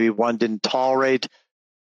titration. Maybe one didn't tolerate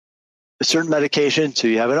a certain medication, so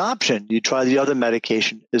you have an option. You try the other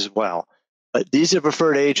medication as well. But these are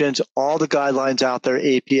preferred agents. All the guidelines out there,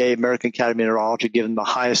 APA, American Academy of Neurology, give them the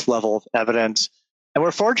highest level of evidence. And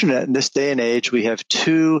we're fortunate in this day and age, we have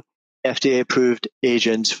 2 FDA-approved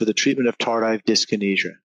agents for the treatment of tardive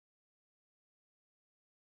dyskinesia.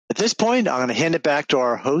 At this point, I'm going to hand it back to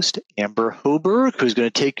our host, Amber Hoberg, who's going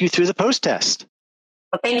to take you through the post-test.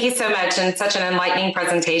 Well, thank you so much, and such an enlightening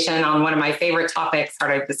presentation on one of my favorite topics,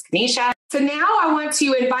 tardive dyskinesia. So now I want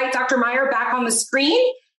to invite Dr. Meyer back on the screen,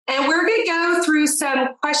 and we're going to go through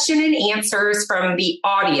some question and answers from the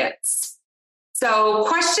audience. So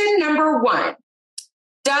question number 1,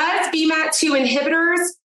 does VMAT2 inhibitors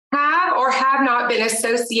have or have not been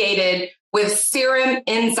associated with serum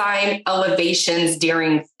enzyme elevations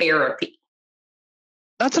during therapy?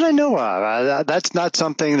 Not that I know of. That's not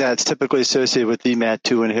something that's typically associated with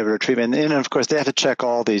VMAT2 inhibitor treatment. And of course, they have to check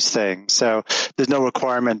all these things. So there's no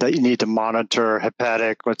requirement that you need to monitor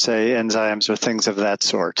hepatic, let's say, enzymes or things of that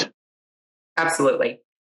sort. Absolutely.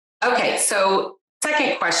 Okay, so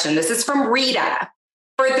second question. This is from Rita.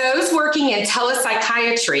 For those working in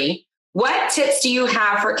telepsychiatry, what tips do you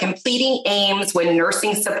have for completing AIMS when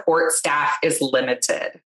nursing support staff is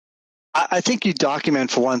limited? I think you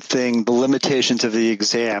document, for one thing, the limitations of the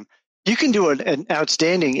exam. You can do an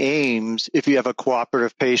outstanding AIMS if you have a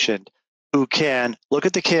cooperative patient who can look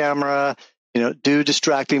at the camera, do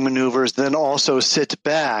distracting maneuvers, then also sit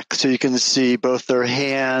back so you can see both their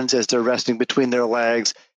hands as they're resting between their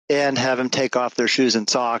legs and have them take off their shoes and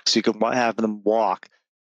socks so you can have them walk.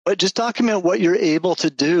 But just document what you're able to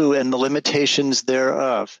do and the limitations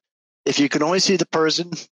thereof. If you can only see the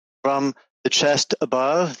person from the chest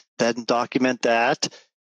above, then document that.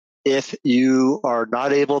 If you are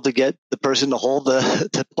not able to get the person to hold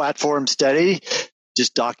the platform steady,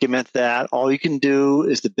 just document that. All you can do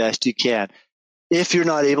is the best you can. If you're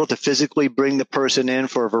not able to physically bring the person in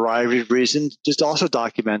for a variety of reasons, just also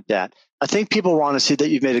document that. I think people want to see that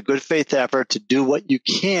you've made a good faith effort to do what you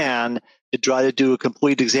can to try to do a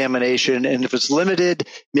complete examination. And if it's limited,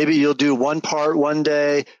 maybe you'll do one part one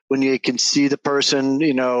day when you can see the person,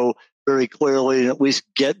 very clearly, and at least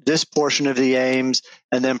get this portion of the AIMS,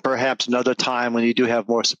 and then perhaps another time when you do have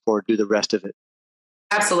more support, do the rest of it.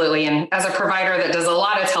 Absolutely. And as a provider that does a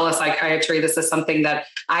lot of telepsychiatry, this is something that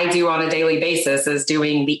I do on a daily basis, is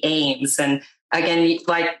doing the AIMS. And again,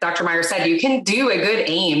 like Dr. Meyer said, you can do a good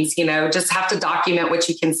AIMS, just have to document what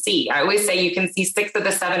you can see. I always say you can see 6 of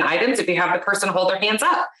the 7 items if you have the person hold their hands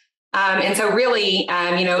up. And so really,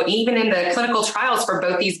 even in the clinical trials for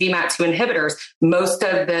both these VMAT2 inhibitors, most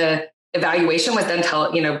of the evaluation was done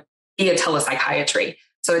via telepsychiatry.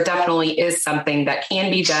 So it definitely is something that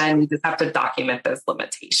can be done. You just have to document those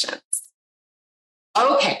limitations.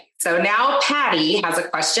 Okay, so now Patty has a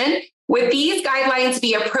question. Would these guidelines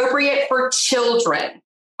be appropriate for children?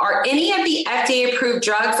 Are any of the FDA-approved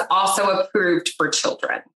drugs also approved for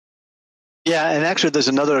children? Yeah, and actually there's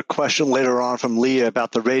another question later on from Leah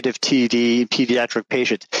about the rate of TD in pediatric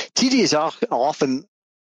patients. TD is often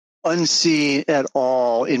unseen at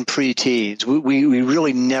all in preteens. We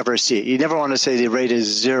really never see it. You never want to say the rate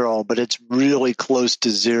is 0, but it's really close to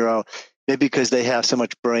 0, maybe because they have so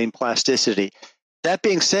much brain plasticity. That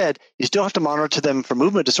being said, you still have to monitor them for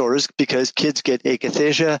movement disorders because kids get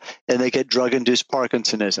akathisia and they get drug-induced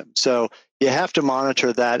Parkinsonism. So you have to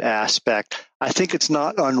monitor that aspect. I think it's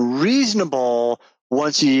not unreasonable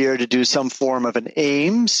once a year to do some form of an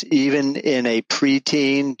AIMS, even in a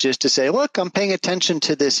preteen, just to say, look, I'm paying attention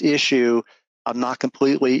to this issue. I'm not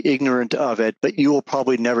completely ignorant of it, but you will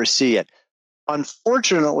probably never see it.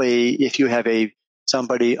 Unfortunately, if you have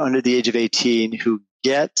somebody under the age of 18 who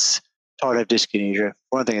gets tardive dyskinesia,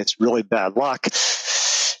 one thing, it's really bad luck.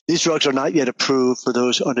 These drugs are not yet approved for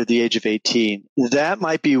those under the age of 18. That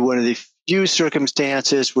might be one of the few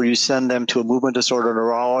circumstances where you send them to a movement disorder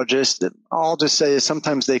neurologist. I'll just say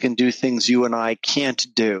sometimes they can do things you and I can't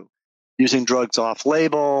do, using drugs off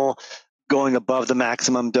label, going above the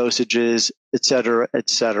maximum dosages, et cetera,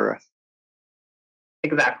 et cetera.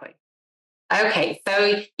 Exactly. Okay,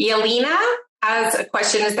 so Yelena has a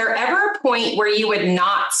question. Is there ever a point where you would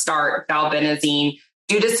not start valbenazine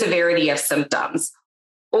due to severity of symptoms,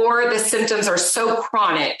 or the symptoms are so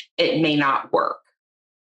chronic it may not work?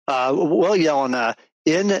 Well, Yelena,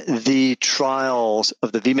 in the trials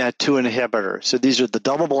of the VMAT2 inhibitor, so these are the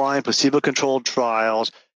double-blind, placebo-controlled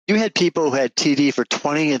trials, you had people who had TD for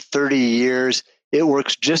 20 and 30 years. It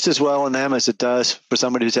works just as well in them as it does for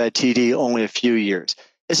somebody who's had TD only a few years.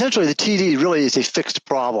 essentially the TD really is a fixed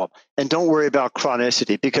problem. And don't worry about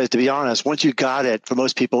chronicity, because to be honest, once you got it, for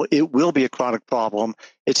most people, it will be a chronic problem.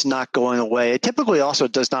 It's not going away. It typically also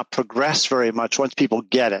does not progress very much once people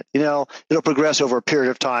get it. It'll progress over a period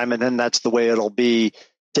of time, and then that's the way it'll be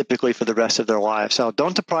typically for the rest of their lives. So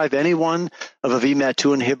don't deprive anyone of a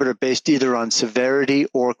VMAT2 inhibitor based either on severity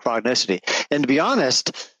or chronicity. And to be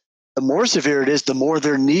honest, the more severe it is, the more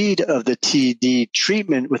their need of the TD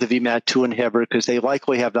treatment with a VMAT2 inhibitor, because they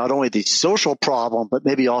likely have not only the social problem, but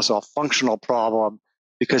maybe also a functional problem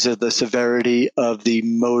because of the severity of the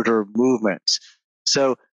motor movements.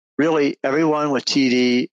 So really, everyone with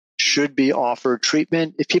TD should be offered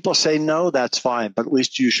treatment. If people say no, that's fine, but at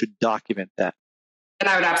least you should document that. And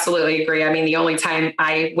I would absolutely agree. I mean, the only time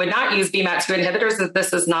I would not use VMAT2 inhibitors is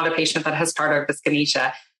this is not a patient that has tardive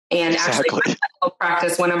dyskinesia. And actually, in clinical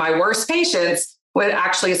practice, one of my worst patients with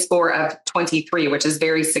actually a score of 23, which is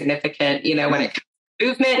very significant, when it comes to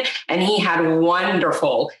movement. And he had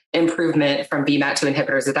wonderful improvement from VMAT2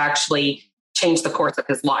 inhibitors. It actually changed the course of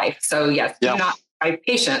his life. So yes, do not deprive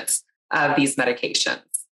patients of these medications.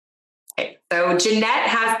 Okay, so Jeanette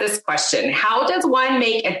has this question. How does one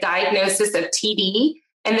make a diagnosis of TD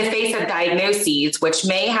in the face of diagnoses which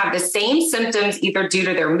may have the same symptoms either due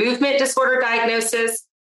to their movement disorder diagnosis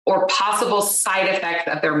or possible side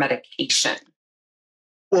effects of their medication?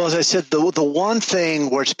 Well, as I said, the one thing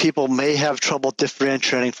which people may have trouble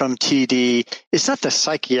differentiating from TD is not the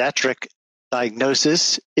psychiatric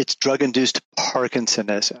diagnosis, it's drug-induced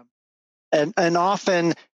Parkinsonism. And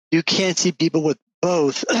often you can't see people with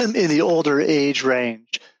both in the older age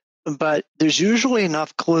range. But there's usually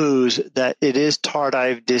enough clues that it is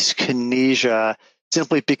tardive dyskinesia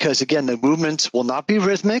simply because, again, the movements will not be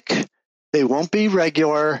rhythmic, they won't be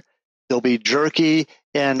regular, they'll be jerky,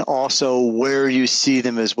 and also where you see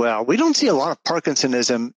them as well. We don't see a lot of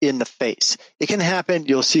Parkinsonism in the face. It can happen.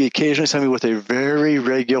 You'll see occasionally somebody with a very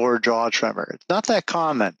regular jaw tremor. It's not that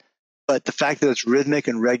common, but the fact that it's rhythmic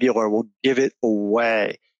and regular will give it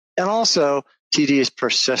away. And also, TD is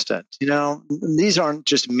persistent. These aren't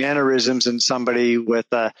just mannerisms in somebody with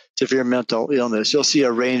a severe mental illness. You'll see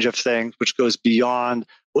a range of things which goes beyond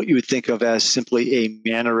what you would think of as simply a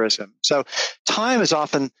mannerism. So time is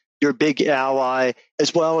often your big ally,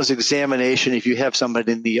 as well as examination if you have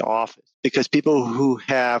somebody in the office, because people who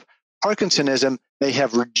have Parkinsonism may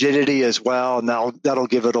have rigidity as well, and that'll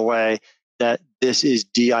give it away that this is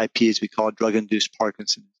DIP, as we call it, drug-induced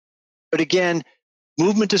Parkinsonism. But again,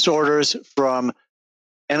 movement disorders from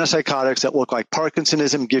antipsychotics that look like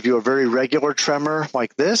Parkinsonism give you a very regular tremor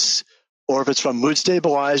like this, or if it's from mood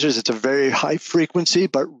stabilizers, it's a very high frequency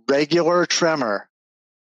but regular tremor.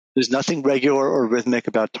 There's nothing regular or rhythmic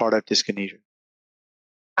about tardive dyskinesia.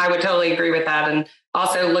 I would totally agree with that. And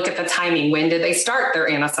also look at the timing. When did they start their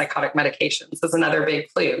antipsychotic medications? Is another big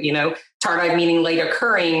clue. Tardive meaning late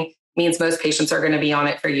occurring means most patients are going to be on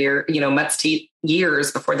it for months to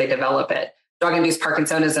years before they develop it. Drug-induced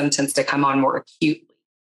Parkinsonism tends to come on more acutely.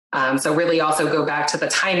 So really also go back to the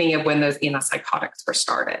timing of when those antipsychotics were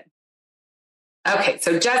started. Okay,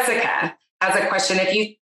 so Jessica has a question. If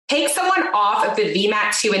you take someone off of the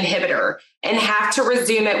VMAT2 inhibitor and have to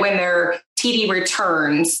resume it when their TD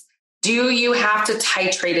returns, do you have to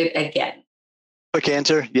titrate it again? Quick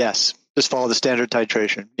answer, yes. Just follow the standard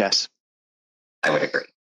titration, yes. I would agree.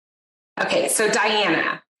 Okay, so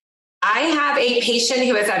Diana, I have a patient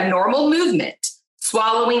who has abnormal movement,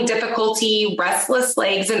 swallowing difficulty, restless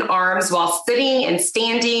legs and arms while sitting and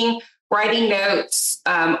standing. Writing notes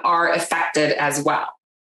are affected as well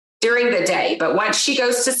during the day. But once she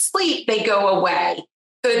goes to sleep, they go away.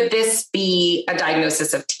 Could this be a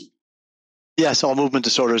diagnosis of TD? Yes, all movement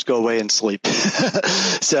disorders go away in sleep.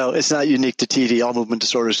 So it's not unique to TD, all movement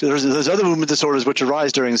disorders. There's other movement disorders which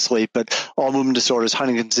arise during sleep, but all movement disorders,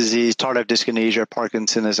 Huntington's disease, tardive dyskinesia,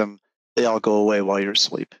 Parkinsonism, they all go away while you're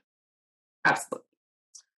asleep. Absolutely.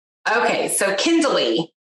 Okay, so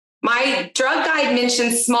Kindley, my drug guide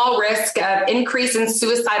mentions small risk of increase in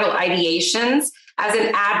suicidal ideations as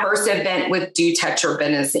an adverse event with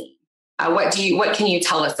deutetrabenazine. What can you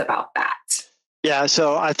tell us about that? Yeah,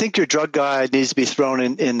 so I think your drug guide needs to be thrown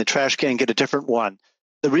in the trash can and get a different one.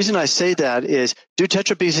 The reason I say that is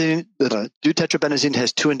deutetrabenazine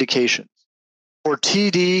has two indications. For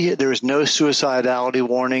TD, there is no suicidality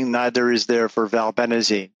warning, neither is there for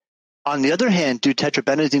valbenazine. On the other hand,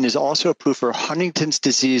 deutetrabenazine is also approved for Huntington's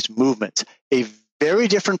disease movements, a very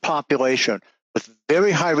different population with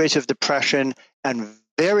very high rates of depression and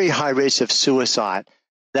very high rates of suicide.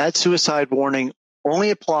 That suicide warning only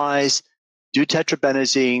applies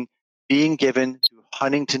deutetrabenazine being given to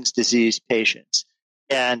Huntington's disease patients.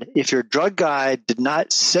 And if your drug guide did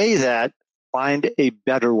not say that find a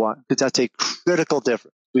better one, because that's a critical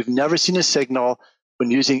difference. We've never seen a signal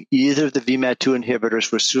when using either of the VMAT2 inhibitors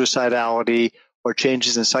for suicidality or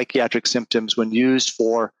changes in psychiatric symptoms when used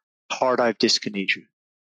for tardive dyskinesia.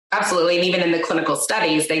 Absolutely. And even in the clinical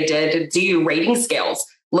studies, they did do rating scales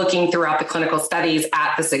looking throughout the clinical studies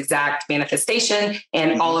at this exact manifestation,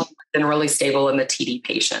 and all of them have been really stable in the TD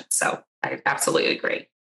patient. So I absolutely agree.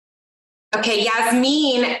 Okay,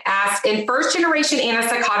 Yasmin asked, in first generation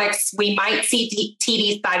antipsychotics, we might see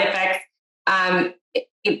TD side effects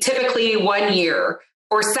typically 1 year.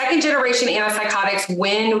 For second generation antipsychotics,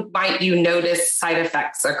 when might you notice side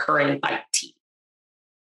effects occurring like TD?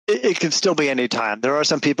 It can still be any time. There are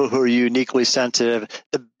some people who are uniquely sensitive.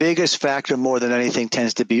 The biggest factor more than anything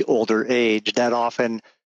tends to be older age. That often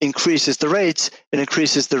increases the rates and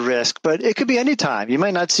increases the risk, but it could be any time. You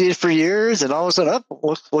might not see it for years, and all of a sudden,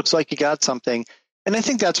 looks like you got something. And I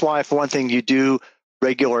think that's why, for one thing, you do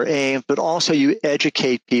regular AIM, but also you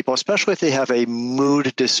educate people, especially if they have a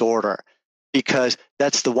mood disorder, because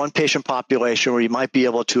that's the one patient population where you might be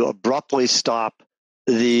able to abruptly stop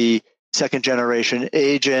the second generation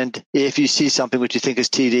agent if you see something which you think is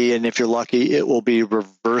TD, and if you're lucky, it will be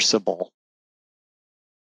reversible.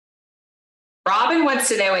 Robin wants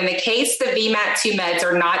to know, in the case the VMAT2 meds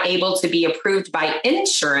are not able to be approved by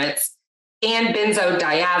insurance, can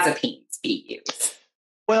benzodiazepines be used?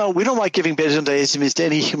 Well, we don't like giving benzodiazepines to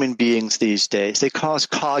any human beings these days. They cause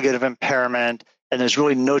cognitive impairment, and there's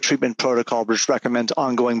really no treatment protocol which recommends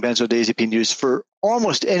ongoing benzodiazepine use for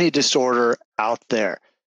almost any disorder out there.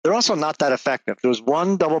 They're also not that effective. There was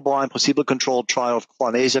one double-blind, placebo-controlled trial of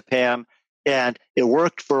clonazepam, and it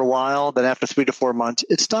worked for a while. Then after 3 to 4 months,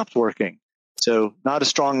 it stopped working. So not a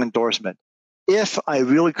strong endorsement. If I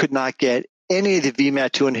really could not get any of the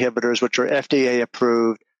VMAT2 inhibitors, which are FDA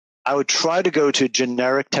approved, I would try to go to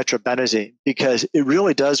generic tetrabenazine, because it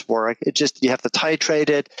really does work. It just, you have to titrate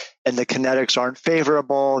it, and the kinetics aren't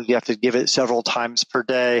favorable. You have to give it several times per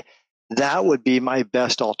day. That would be my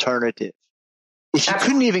best alternative. If you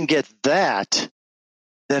couldn't even get that,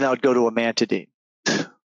 then I would go to amantadine.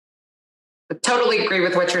 I totally agree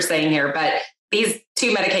with what you're saying here, but these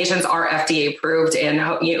two medications are FDA approved,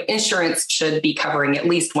 and insurance should be covering at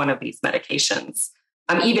least one of these medications,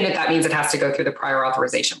 even if that means it has to go through the prior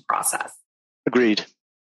authorization process. Agreed.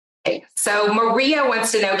 Okay, so Maria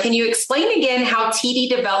wants to know, can you explain again how TD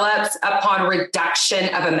develops upon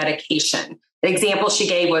reduction of a medication? The example she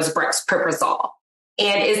gave was brexpiprazole.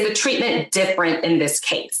 And is the treatment different in this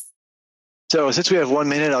case? So since we have 1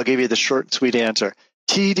 minute, I'll give you the short and sweet answer.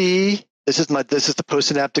 TD, this is the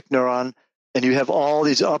postsynaptic neuron, and you have all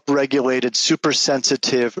these upregulated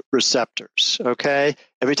supersensitive receptors, okay?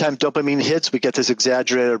 Every time dopamine hits, we get this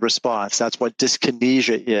exaggerated response. That's what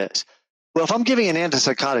dyskinesia is. Well, if I'm giving an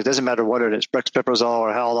antipsychotic, doesn't matter what it is, brexpiprazole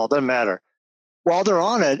or Haldol, doesn't matter. While they're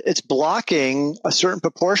on it, it's blocking a certain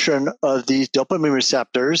proportion of these dopamine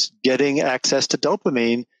receptors getting access to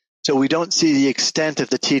dopamine, so we don't see the extent of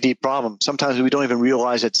the TD problem. Sometimes we don't even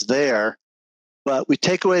realize it's there, but we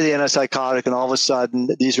take away the antipsychotic, and all of a sudden,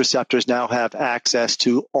 these receptors now have access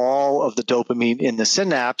to all of the dopamine in the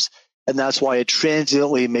synapse, and that's why it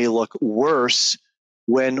transiently may look worse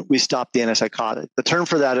when we stop the antipsychotic. The term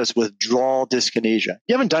for that is withdrawal dyskinesia.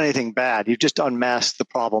 You haven't done anything bad. You've just unmasked the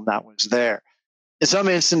problem that was there. In some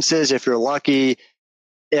instances, if you're lucky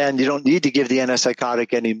and you don't need to give the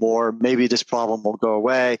antipsychotic anymore, maybe this problem will go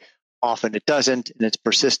away. Often it doesn't, and it's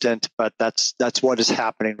persistent, but that's what is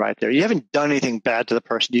happening right there. You haven't done anything bad to the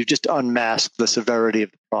person. You've just unmasked the severity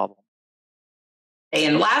of the problem.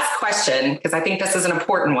 And last question, because I think this is an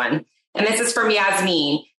important one, and this is from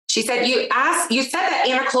Yasmin. She said, you said that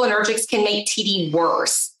anticholinergics can make TD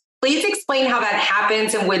worse. Please explain how that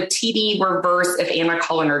happens, and would TD reverse if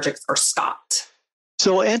anticholinergics are stopped?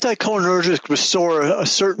 So anticholinergics restore a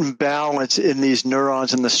certain balance in these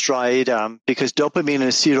neurons in the striatum, because dopamine and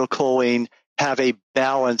acetylcholine have a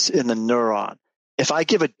balance in the neuron. If I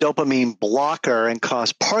give a dopamine blocker and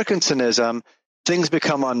cause Parkinsonism, things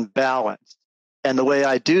become unbalanced. And the way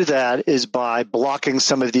I do that is by blocking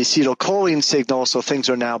some of the acetylcholine signals, so things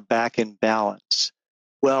are now back in balance.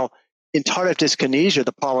 Well, in tardive dyskinesia,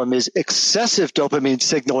 the problem is excessive dopamine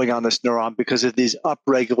signaling on this neuron because of these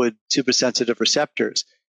upregulated supersensitive receptors.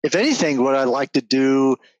 If anything, what I'd like to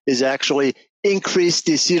do is actually increase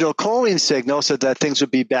the acetylcholine signal so that things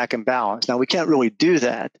would be back in balance. Now, we can't really do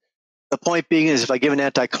that. The point being is, if I give an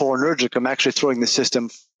anticholinergic, I'm actually throwing the system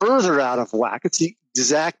further out of whack. It's the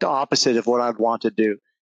exact opposite of what I'd want to do.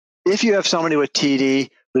 If you have somebody with TD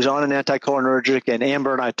who's on an anticholinergic, and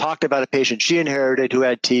Amber and I talked about a patient she inherited who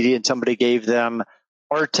had TD, and somebody gave them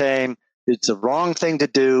Artane, it's the wrong thing to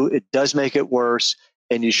do. It does make it worse.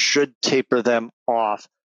 and you should taper them off.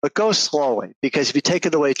 But go slowly, because if you take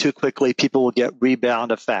it away too quickly, people will get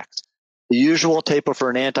rebound effects. The usual taper for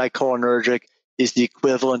an anticholinergic is the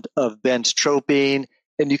equivalent of benztropine,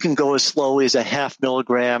 and you can go as slowly as a 0.5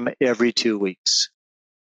 milligram every 2 weeks.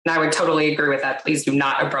 And I would totally agree with that. Please do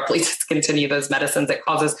not abruptly discontinue those medicines. It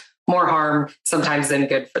causes more harm sometimes than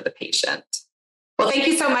good for the patient. Well, thank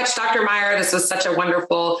you so much, Dr. Meyer. This was such a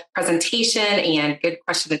wonderful presentation and good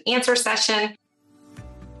question and answer session.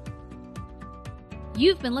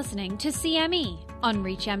 You've been listening to CME on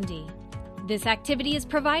ReachMD. This activity is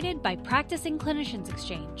provided by Practicing Clinicians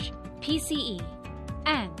Exchange, PCE,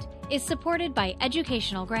 and is supported by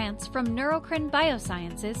educational grants from Neurocrine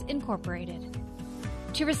Biosciences, Incorporated.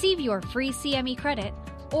 To receive your free CME credit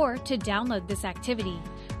or to download this activity,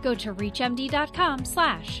 go to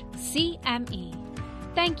reachmd.com/CME.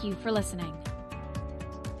 Thank you for listening.